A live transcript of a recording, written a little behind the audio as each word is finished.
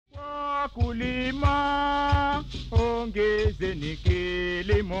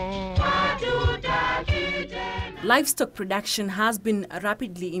Livestock production has been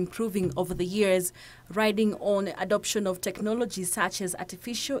rapidly improving over the years, riding on adoption of technologies such as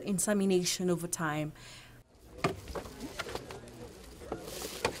artificial insemination over time.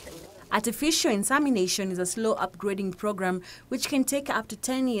 Artificial insemination is a slow upgrading program which can take up to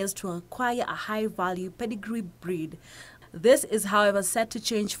 10 years to acquire a high-value pedigree breed. This is, however, set to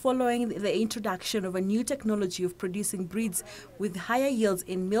change following the introduction of a new technology of producing breeds with higher yields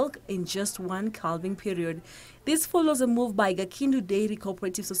in milk in just one calving period. This follows a move by Gakindu Dairy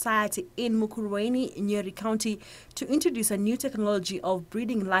Cooperative Society in Mukurweini, Nyeri County, to introduce a new technology of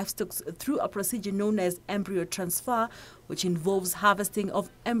breeding livestock through a procedure known as embryo transfer, which involves harvesting of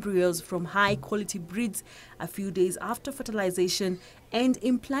embryos from high-quality breeds a few days after fertilization and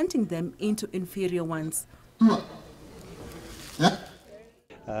implanting them into inferior ones.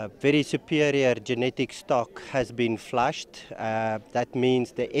 Very superior genetic stock has been flushed. That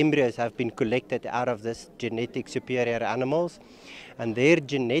means the embryos have been collected out of this genetic superior animals, and their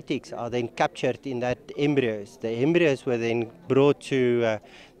genetics are then captured in that embryos. The embryos were then brought to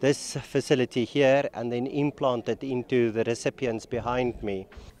this facility here and then implanted into the recipients behind me.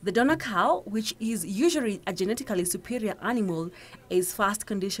 The donor cow, which is usually a genetically superior animal, is first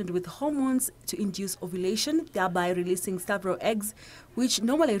conditioned with hormones to induce ovulation, thereby releasing several eggs, which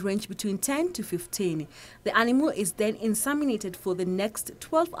normally range between 10 to 15. The animal is then inseminated for the next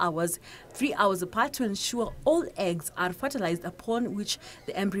 12 hours, 3 hours apart, to ensure all eggs are fertilized, upon which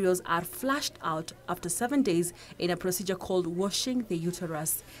the embryos are flushed out after 7 days in a procedure called washing the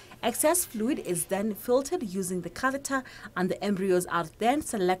uterus. Excess fluid is then filtered using the catheter, and the embryos are then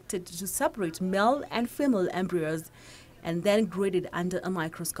selected to separate male and female embryos and then graded under a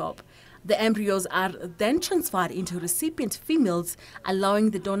microscope. The embryos are then transferred into recipient females, allowing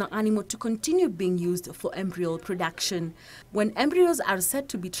the donor animal to continue being used for embryo production. When embryos are set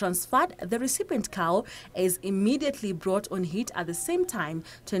to be transferred, the recipient cow is immediately brought on heat at the same time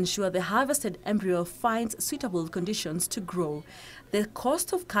to ensure the harvested embryo finds suitable conditions to grow. The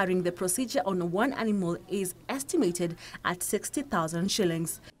cost of carrying the procedure on one animal is estimated at 60,000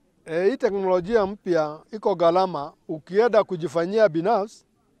 shillings. Hii teknolojia mpya iko gharama, ukienda kujifanyia binafsi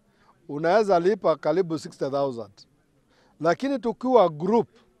unaweza lipa karibu 60,000. Lakini tukiwa group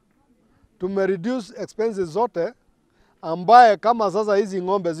tumereduce expenses zote, ambaye kama sasa hizi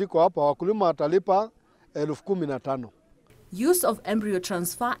ng'ombe ziko hapa wakulima watalipa 15,000. Use of embryo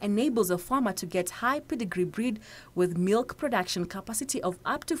transfer enables a farmer to get high pedigree breed with milk production capacity of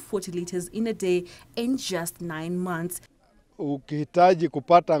up to 40 liters in a day in just 9 months. Ukihitaji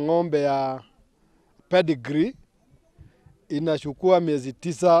kupata ng'ombe ya pedigree, inachukua miezi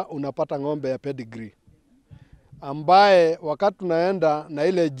 9 unapata ng'ombe ya pedigree, ambaye wakati tunaenda na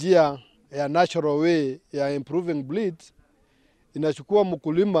ile njia ya natural way ya improving breeds, inachukua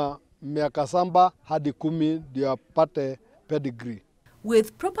mkulima miaka 7 hadi 10 ndio apate pedigree.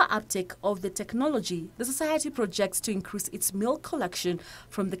 With proper uptake of the technology, the society projects to increase its milk collection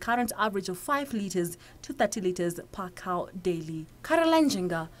from the current average of 5 liters to 30 liters per cow daily.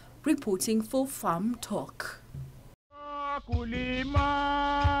 Njenga, reporting for Farm Talk.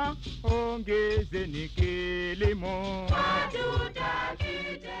 Kulima ongezeni kilimo.